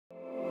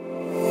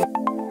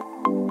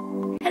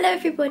Hello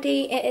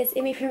everybody, it is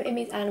Immy from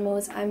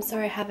Imy'sAnimals. I'm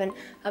sorry I haven't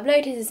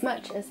uploaded as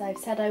much as I've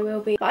said I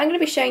will be. But I'm going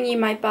to be showing you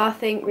my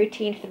bathing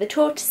routine for the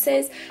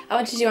tortoises. I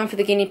wanted to do one for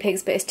the guinea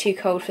pigs, but it's too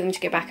cold for them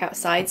to go back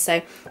outside, so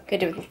I'm going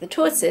to do it for the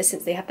tortoises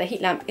since they have their heat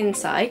lamp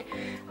inside.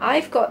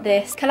 I've got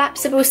this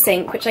collapsible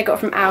sink which I got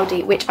from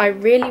Aldi, which I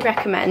really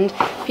recommend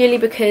purely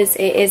because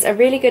it is a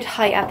really good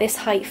height at this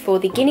height for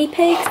the guinea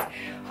pigs,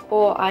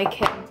 or I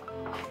can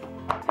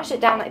push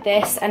it down like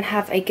this and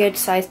have a good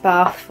sized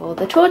bath for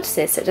the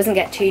tortoises so it doesn't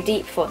get too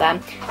deep for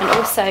them. And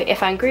also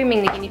if I'm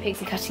grooming the guinea pigs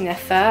and cutting their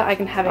fur, I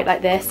can have it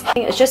like this. I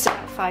think it's just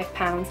about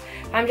 £5.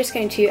 I'm just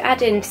going to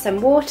add in some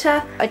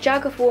water, a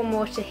jug of warm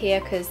water here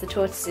because the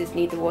tortoises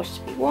need the water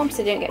to be warm so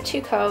they don't get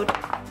too cold.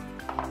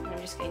 And I'm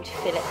just going to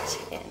fill it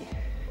in.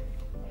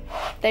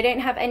 They don't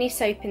have any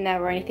soap in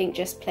there or anything,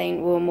 just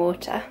plain warm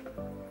water.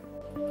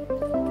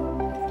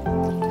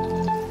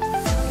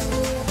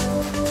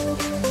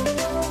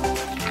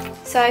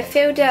 So I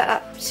filled it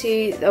up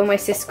to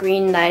almost this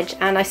green ledge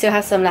and I still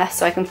have some left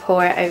so I can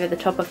pour it over the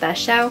top of their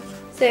shell.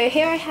 So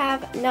here I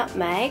have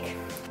Nutmeg.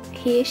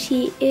 Here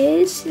she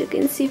is,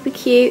 looking super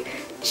cute.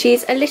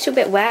 She's a little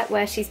bit wet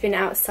where she's been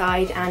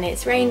outside and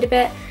it's rained a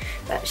bit,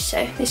 but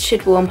so this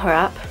should warm her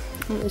up.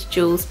 And there's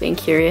Joules being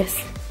curious.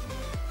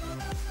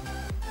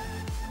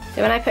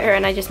 So when I put her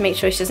in, I just make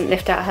sure she doesn't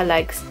lift out her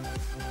legs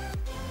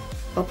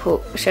or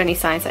show any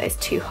signs that it's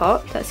too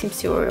hot. That seems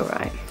to be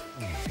alright.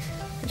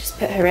 I just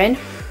put her in.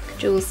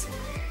 Joules.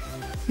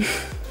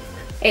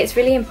 It's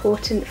really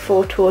important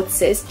for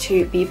tortoises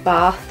to be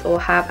bathed or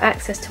have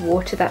access to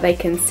water that they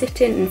can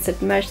sit in and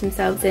submerge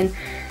themselves in,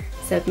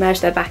 submerge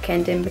their back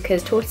end in,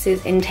 because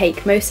tortoises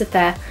intake most of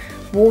their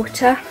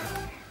water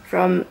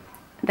from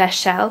their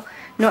shell,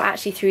 not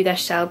actually through their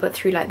shell but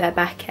through like their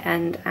back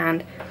end,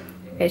 and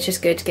it's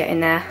just good to get in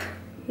their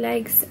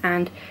legs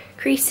and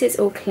creases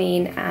all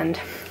clean and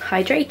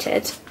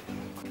hydrated.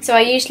 So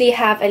I usually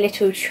have a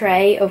little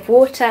tray of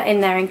water in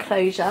their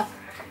enclosure,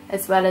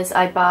 as well as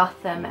I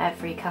bath them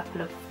every couple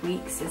of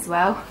weeks as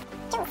well.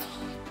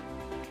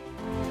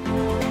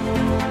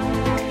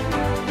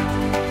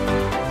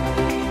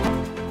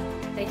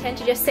 They tend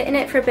to just sit in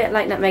it for a bit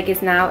like Nutmeg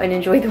is now and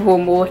enjoy the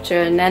warm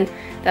water, and then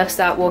they'll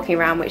start walking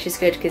around, which is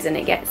good because then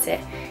it gets it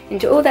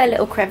into all their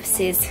little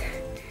crevices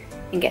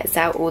and gets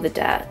out all the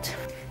dirt.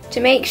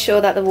 To make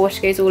sure that the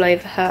water goes all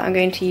over her, I'm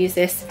going to use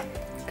this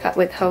cup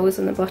with holes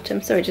on the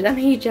bottom. Sorry, did that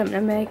make you jump,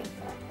 Nutmeg?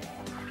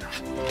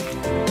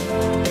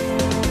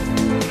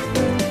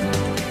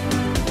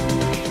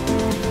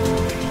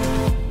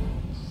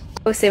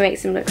 Also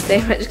makes them look so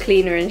much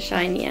cleaner and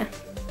shinier.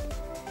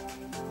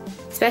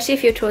 Especially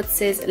if your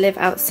tortoises live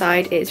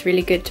outside, it's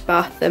really good to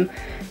bath them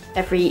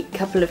every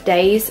couple of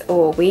days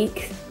or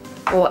week,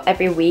 or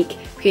every week.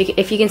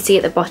 If you can see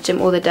at the bottom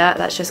all the dirt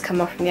that's just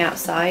come off from the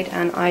outside,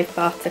 and I've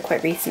bathed her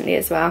quite recently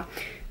as well.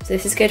 So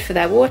this is good for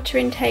their water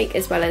intake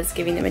as well as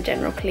giving them a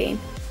general clean.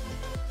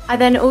 I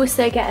then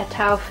also get a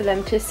towel for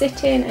them to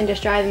sit in and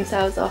just dry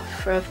themselves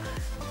off for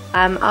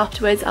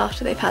afterwards,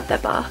 after they've had their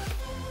bath.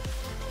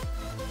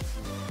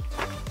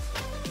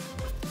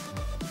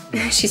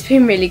 She's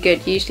been really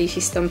good. Usually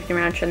she's stomping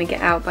around trying to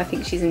get out, but I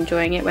think she's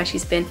enjoying it where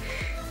she's been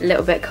a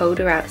little bit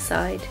colder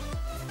outside.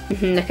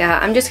 Look at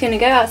her. I'm just going to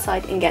go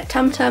outside and get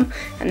Tumtum,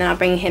 and then I'll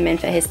bring him in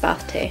for his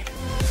bath too.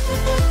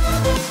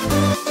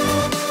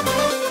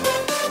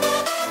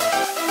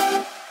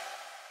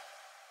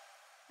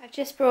 I've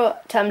just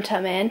brought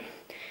Tumtum in,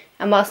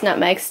 and whilst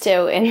Nutmeg's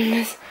still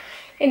in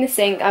the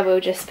sink, I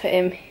will just put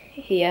him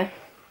here.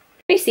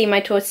 You've seen my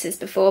tortoises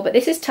before, but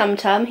this is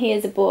Tumtum. He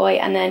is a boy,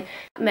 and then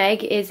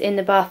Meg is in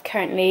the bath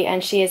currently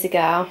and she is a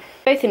girl.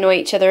 Both annoy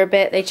each other a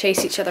bit. They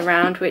chase each other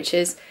around, which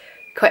is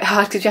quite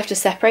hard because you have to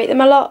separate them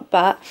a lot,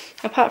 but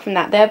apart from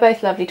that, they're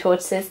both lovely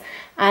tortoises.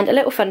 And a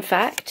little fun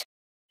fact,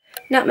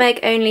 Nutmeg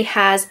only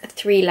has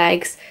 3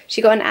 legs.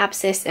 She got an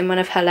abscess in one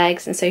of her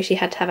legs and so she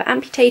had to have it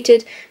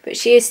amputated, but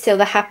she is still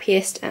the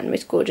happiest and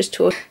most gorgeous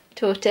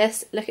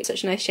tortoise. Look at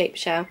such a nice shaped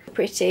shell,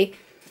 pretty.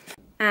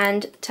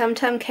 And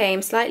Tumtum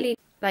came slightly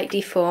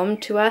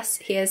deformed to us.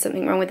 He has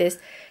something wrong with his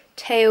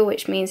tail,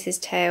 which means his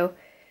tail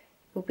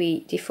will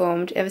be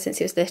deformed ever since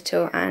he was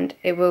little, and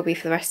it will be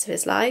for the rest of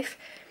his life.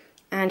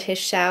 And his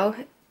shell,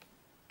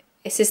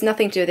 this has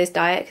nothing to do with his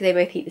diet because they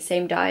both eat the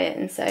same diet,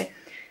 and so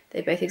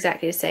they're both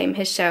exactly the same.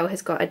 His shell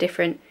has got a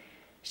different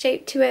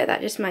shape to it.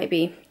 That just might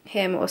be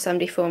him or some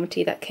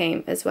deformity that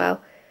came as well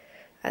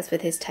as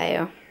with his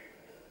tail,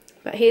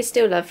 but he is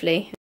still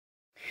lovely.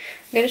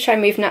 I'm going to try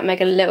and move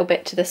Nutmeg a little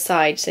bit to the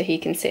side so he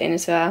can sit in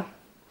as well.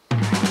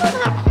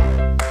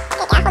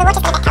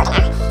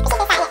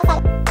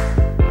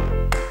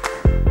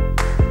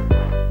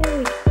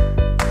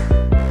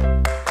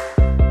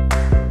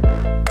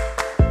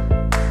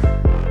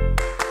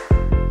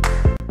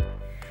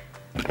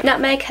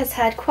 Nutmeg has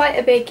had quite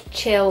a big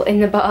chill in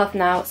the bath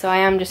now, so I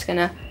am just going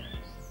to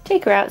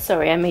take her out.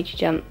 Sorry, I made you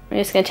jump. I'm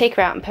just going to take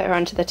her out and put her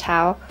onto the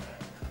towel.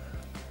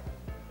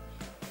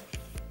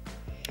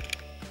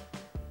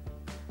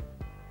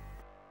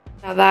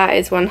 Now that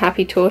is one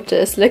happy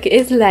tortoise. Look at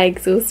his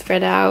legs all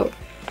spread out.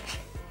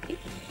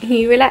 Are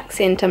you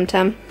relaxing,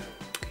 Tumtum?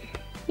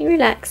 You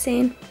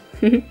relaxing?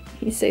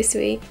 He's so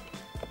sweet.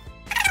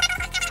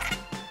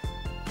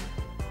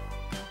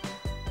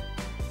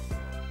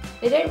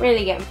 They don't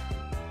really get...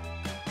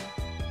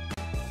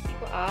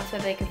 People ask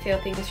whether they can feel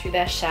things through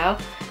their shell,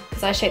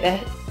 because I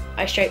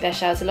stroke their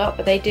shells a lot,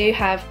 but they do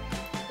have,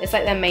 it's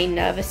like their main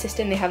nervous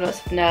system. They have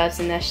lots of nerves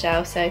in their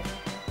shell, so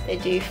they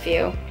do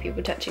feel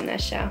people touching their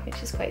shell,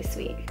 which is quite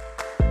sweet.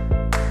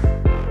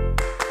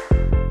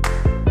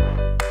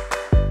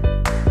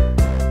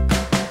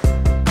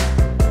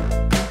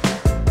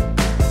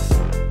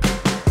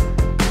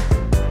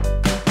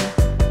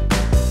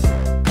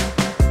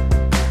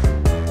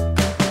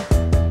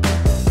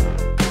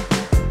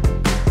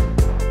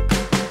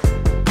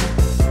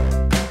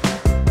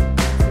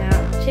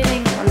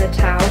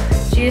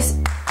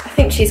 I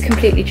think she's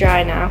completely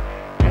dry now,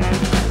 and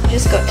I've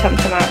just got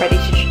Tumtum out ready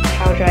to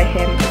towel dry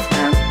him as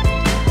well.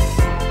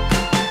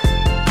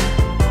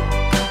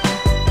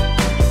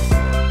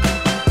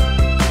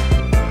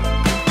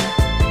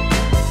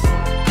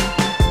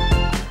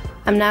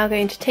 I'm now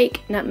going to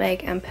take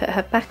Nutmeg and put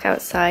her back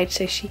outside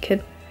so she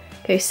can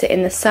go sit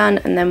in the sun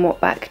and then walk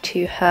back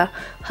to her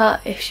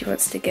hut if she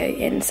wants to go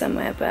in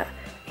somewhere, but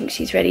I think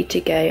she's ready to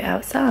go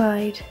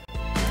outside.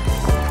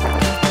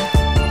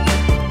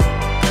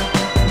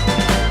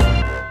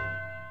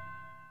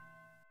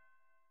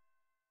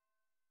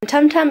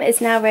 Tumtum is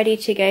now ready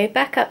to go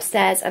back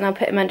upstairs, and I'll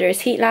put him under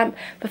his heat lamp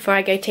before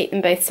I go take them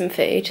both some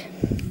food.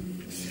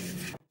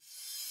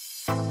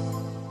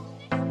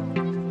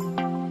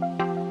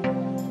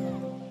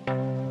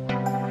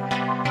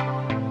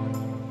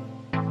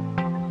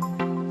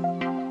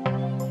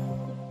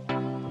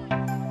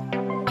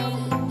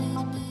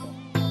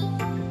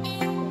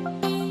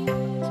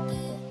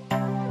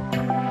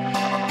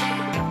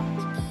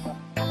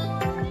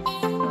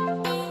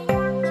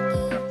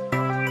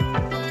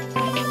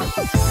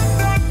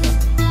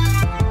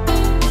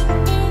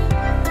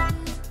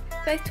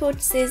 Both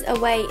tortoises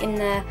away in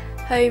their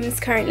homes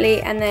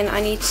currently, and then I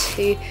need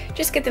to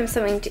just give them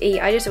something to eat.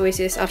 I just always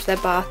do this after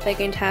their bath. They're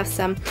going to have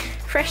some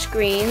fresh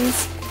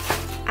greens,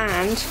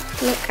 and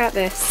look at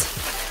this,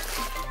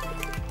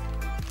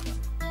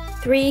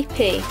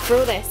 3p for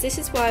all this. This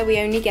is why we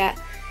only get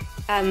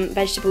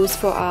vegetables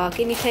for our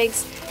guinea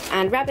pigs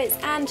and rabbits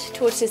and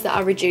tortoises that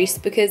are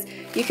reduced, because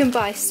you can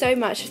buy so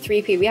much for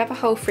 3p. We have a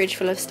whole fridge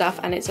full of stuff,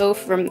 and it's all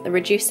from the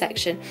reduced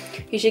section.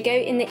 You should go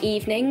in the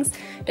evenings,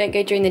 don't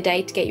go during the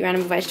day to get your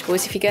animal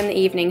vegetables. If you go in the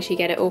evenings, you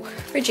get it all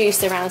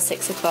reduced around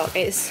 6 o'clock.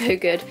 It's so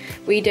good.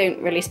 We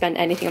don't really spend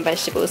anything on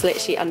vegetables,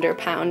 literally under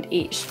 £1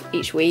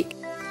 each week.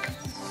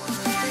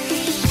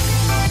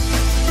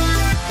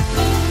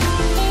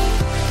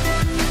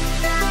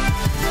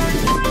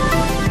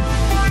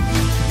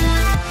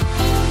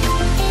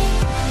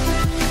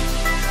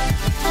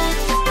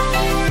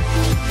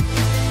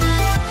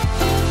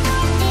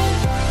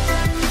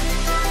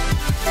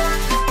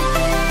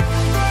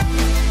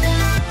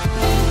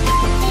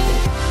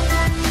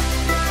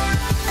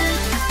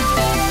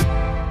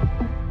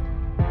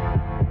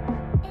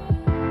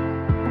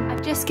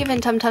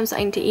 Given Tumtum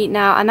something to eat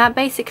now, and that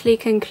basically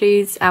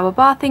concludes our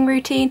bathing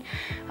routine.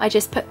 I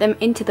just put them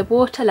into the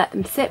water, let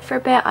them sit for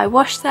a bit, I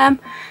wash them,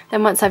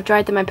 then once I've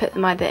dried them I put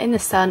them either in the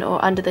sun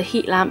or under the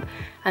heat lamp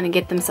and then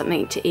give them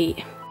something to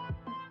eat.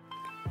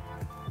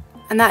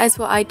 And that is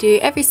what I do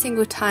every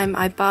single time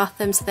I bath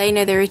them, so they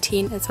know the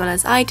routine as well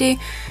as I do.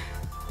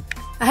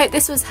 I hope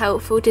this was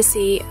helpful to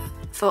see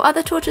for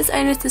other tortoise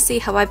owners, to see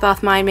how I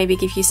bath mine, maybe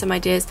give you some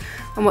ideas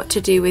on what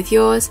to do with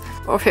yours,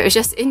 or if it was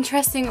just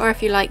interesting, or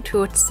if you like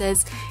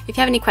tortoises. If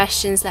you have any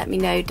questions, let me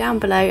know down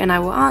below and I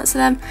will answer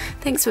them.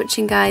 Thanks for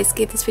watching guys,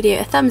 give this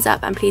video a thumbs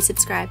up and please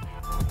subscribe.